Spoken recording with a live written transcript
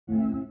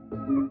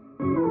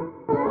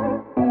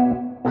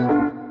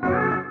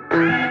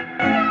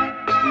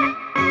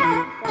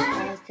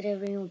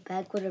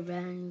back with a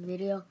brand new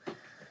video.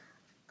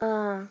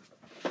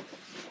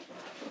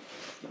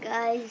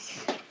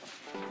 Guys,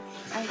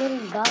 I'm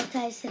getting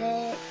baptized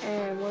today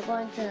and we're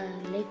going to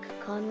Lake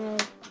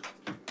Conroe.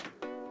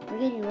 We're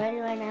getting ready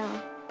right now.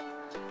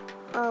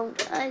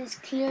 Guys,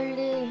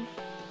 clearly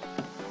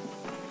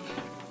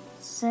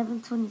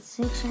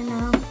 7:26 right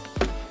now.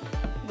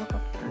 Look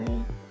up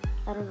early.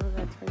 I don't know if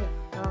that's right.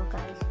 No,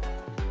 guys.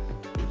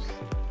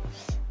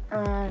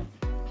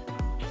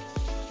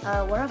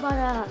 We're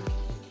about to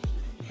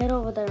head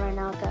over there right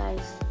now,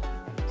 guys,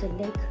 to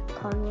Lake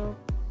Conroe.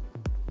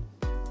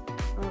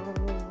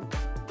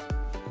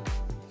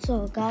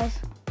 So, guys,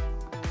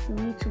 we'll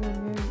meet you when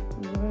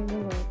we're in the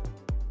road.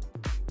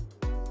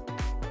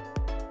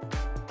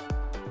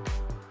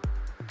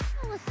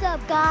 What's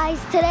up, guys?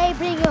 Today,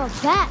 bringing you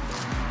back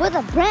with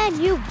a brand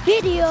new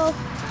video.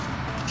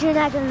 You're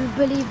not gonna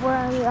believe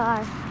where we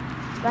are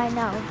right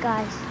now,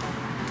 guys.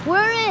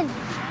 We're in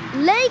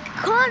Lake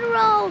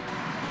Conroe.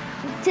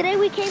 Today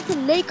we came to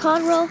Lake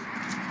Conroe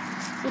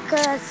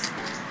because,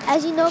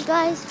 as you know,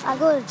 guys, I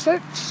go to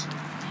church.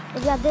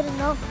 If y'all didn't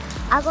know,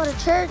 I go to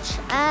church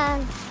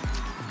and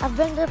I've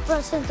been there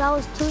since I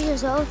was 2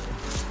 years old.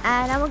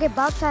 And I'm gonna get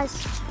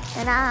baptized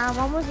and I'm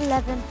almost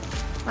 11.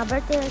 My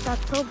birthday is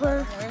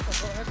October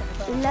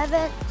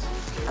 11th.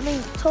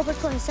 October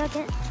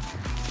 22nd.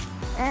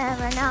 And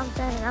right now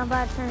I'm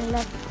about to turn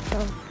 11.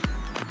 So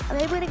I'm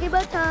able to get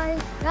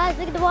baptized. Guys,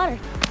 look at the water.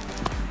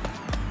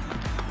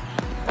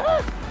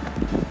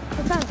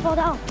 I'm trying to fall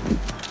down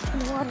in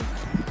the water.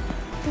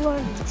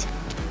 Lord.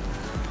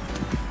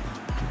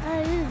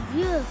 That is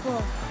beautiful.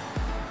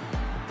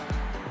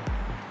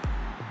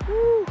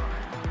 Woo.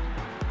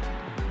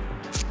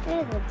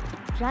 There's a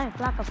giant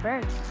flock of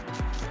birds.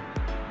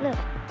 Look.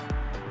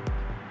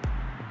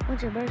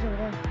 Bunch of birds over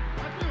there.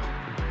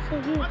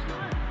 So huge.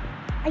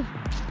 Ay.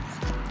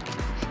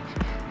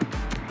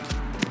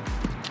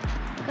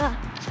 God,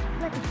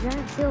 like a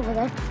giant seal over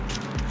there.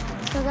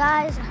 So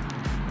guys,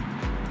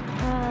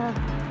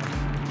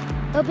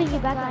 I'll bring you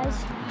back,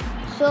 guys.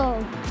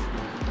 So,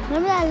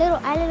 remember that little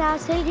island I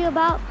was telling you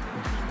about?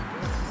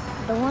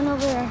 The one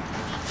over there.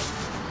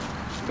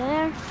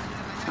 There.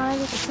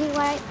 You can see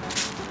right.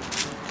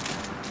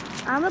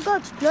 I'm gonna go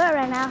explore it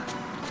right now.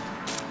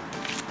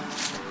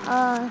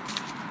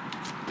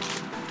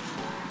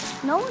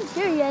 No one's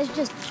here yet. It's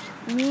just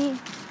me,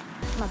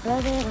 my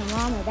brother, my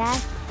mom, my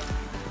dad.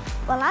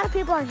 Well, a lot of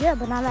people are here,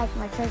 but not like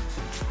my church.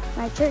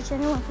 My church,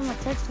 anyone from my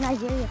church is not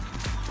here yet.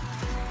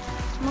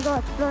 I'm gonna go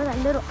explore that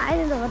little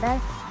island over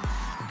there.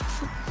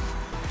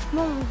 Come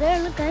on, there,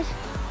 look, guys.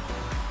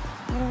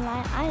 Little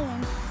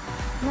island.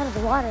 Not of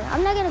the water.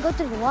 I'm not gonna go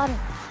through the water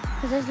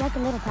because there's like a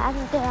little path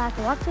right there I have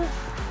to walk through.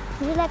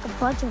 There's like a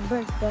bunch of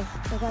birds there.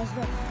 So, guys,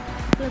 look.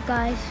 Look,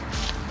 guys.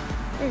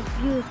 It's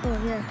beautiful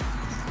here.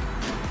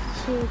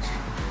 It's huge.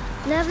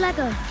 They have like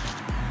a.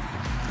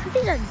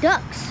 These are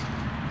ducks.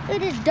 Look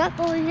at this duck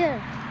over here.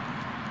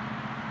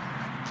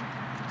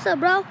 What's up,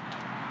 bro?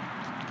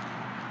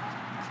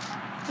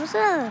 What's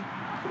up?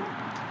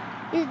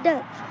 This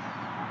duck.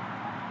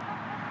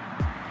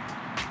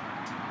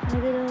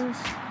 Look at those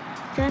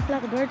giant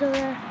flock of birds over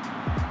there.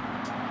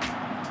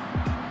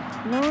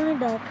 No only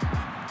duck.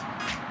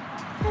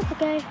 That's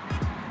okay.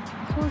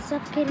 There's one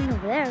suffocating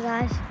over there,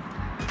 guys.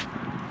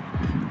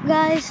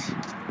 Guys,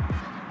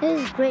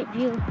 this is a great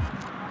view.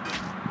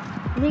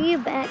 Bring you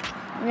back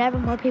whenever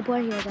more people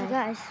are here,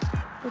 guys.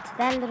 It's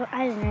that little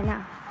island right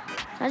now.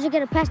 So as you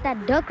get past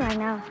that duck right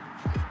now,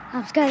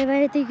 I'm scared of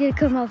anything could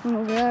come up from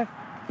over there.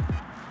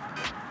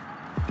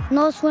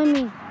 No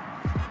swimming.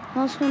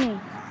 No swimming.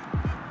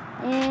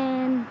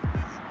 And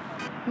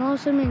no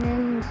swimming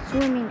in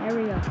swimming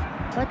area.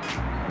 But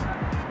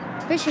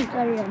fishing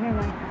area, never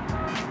mind.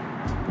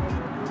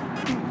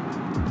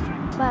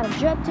 About to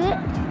jump to it.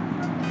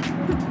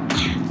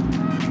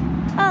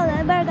 Oh,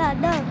 that bird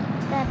got done.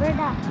 That bird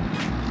got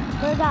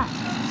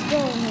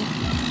scared me.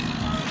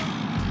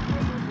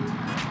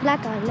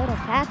 Like a little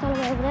path all the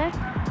way over there.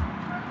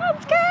 I'm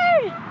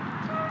scared.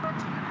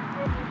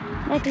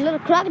 Like a little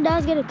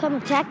crocodile's gonna come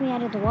attack me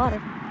out of the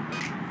water.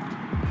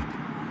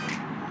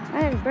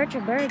 There's a bunch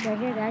of birds right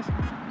here, guys.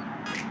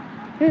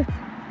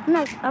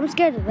 I'm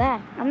scared of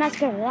that. I'm not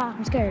scared of that.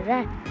 I'm scared of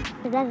that.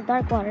 Because that's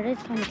dark water.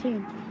 That's kind of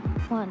clean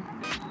water.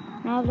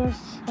 Now I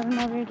don't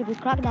know if there could be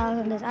crocodiles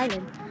on this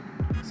island.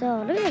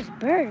 So look at those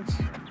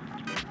birds.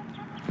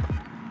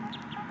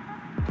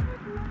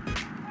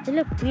 They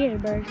look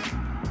weird, birds.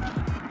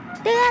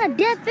 They got a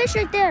dead fish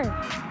right there.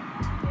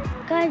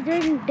 Guys,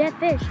 there's a dead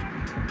fish.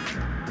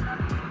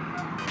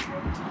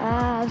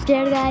 I'm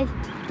scared, guys.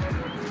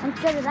 I'm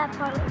scared of that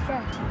part right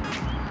there.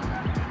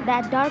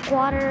 That dark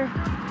water.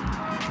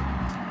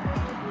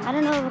 I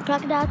don't know if a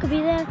crocodile could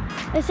be there.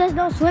 It says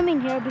no swimming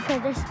here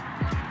because there's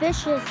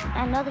fishes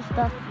and other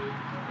stuff.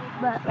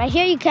 But right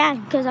here you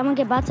can, because I'm gonna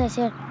get baptized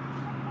here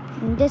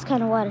in this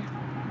kind of water.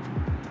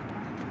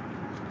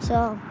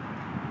 So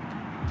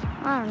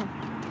I don't know.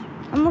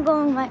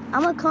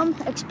 I'm gonna come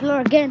explore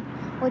again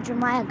with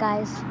Jeremiah,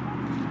 guys.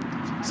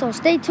 So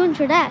stay tuned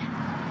for that,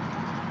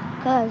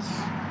 because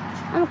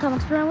I'm gonna come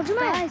explore with you,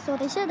 guys. So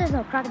they said there's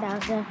no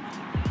crocodiles there.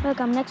 Look,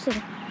 I'm next to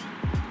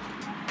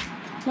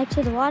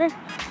the water.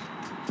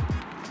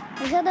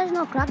 They said there's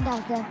no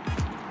crocodiles there.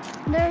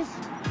 There's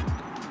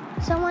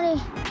somebody.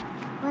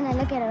 When I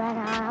look at it right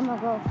now, I'm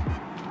gonna go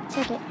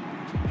check it.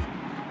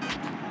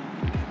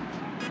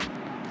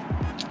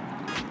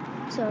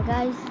 So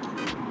guys,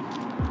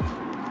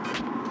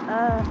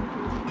 I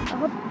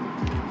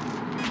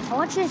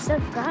want you to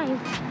subscribe,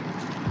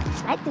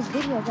 like this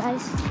video,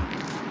 guys.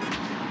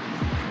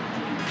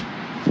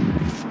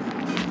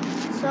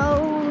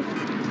 So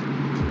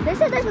they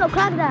said there's no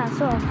crocodile,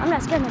 so I'm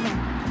not scared of them.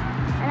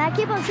 And I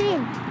keep on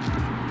seeing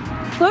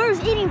birds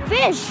eating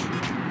fish.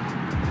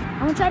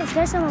 I'm gonna try to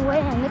scare someone away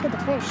and look at the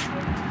fish.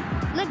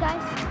 Look,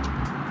 guys.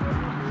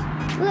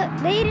 Look,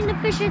 they eating the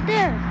fish right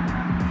there.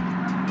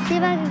 See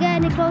if I can get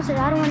any closer.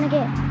 I don't want to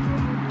get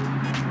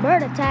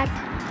bird attacked.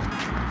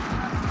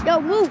 Yo,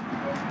 move.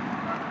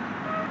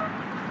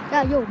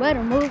 Yeah, yo,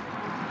 better move.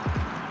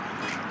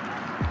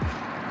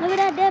 Look at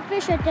that dead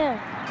fish right there.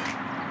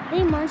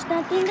 They munched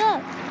that thing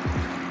up.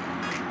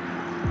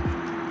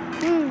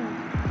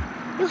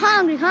 You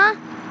hungry, huh?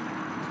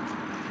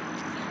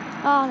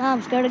 Oh, now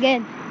I'm scared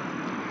again.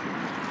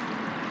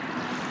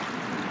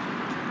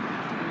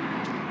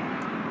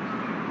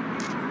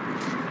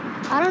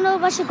 I don't know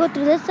if I should go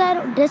through this side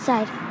or this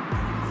side.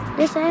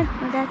 This side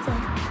or that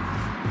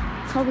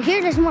side. Over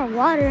here, there's more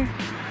water.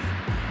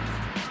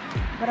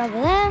 But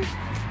over there,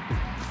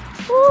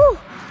 woo!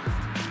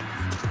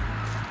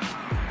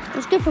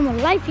 It's good for my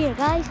life here,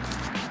 guys.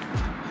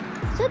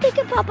 Something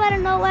can pop out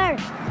of nowhere.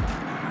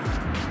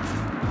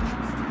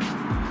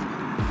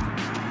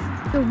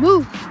 Yo,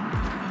 move.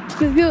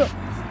 Yo.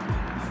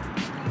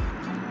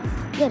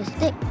 Get a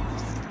stick.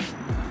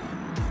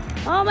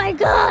 Oh my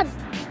God!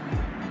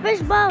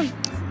 Fish bone.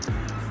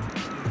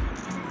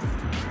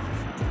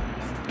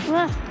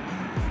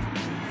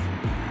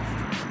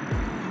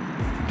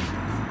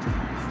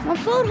 Want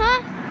food,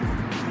 huh?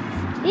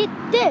 Eat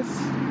this.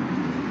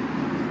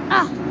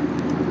 Ah.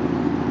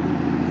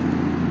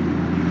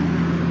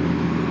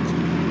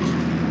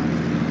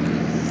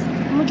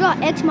 I'm gonna draw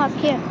an X mark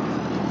here.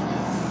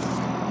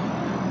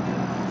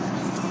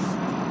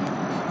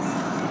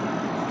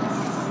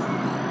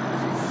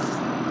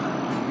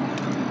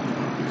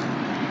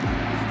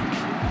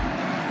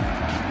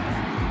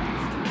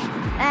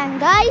 And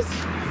guys,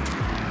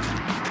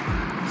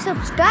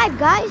 subscribe,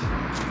 guys.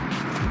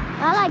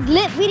 I like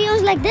lit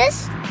videos like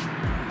this.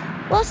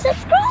 Well,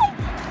 subscribe.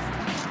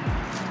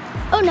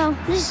 Oh no,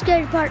 this is the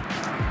scary part.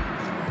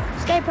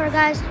 Scary part,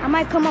 guys. I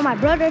might come on my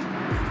brother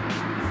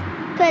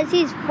because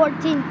he's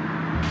 14.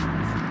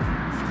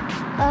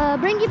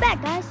 Bring you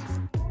back, guys.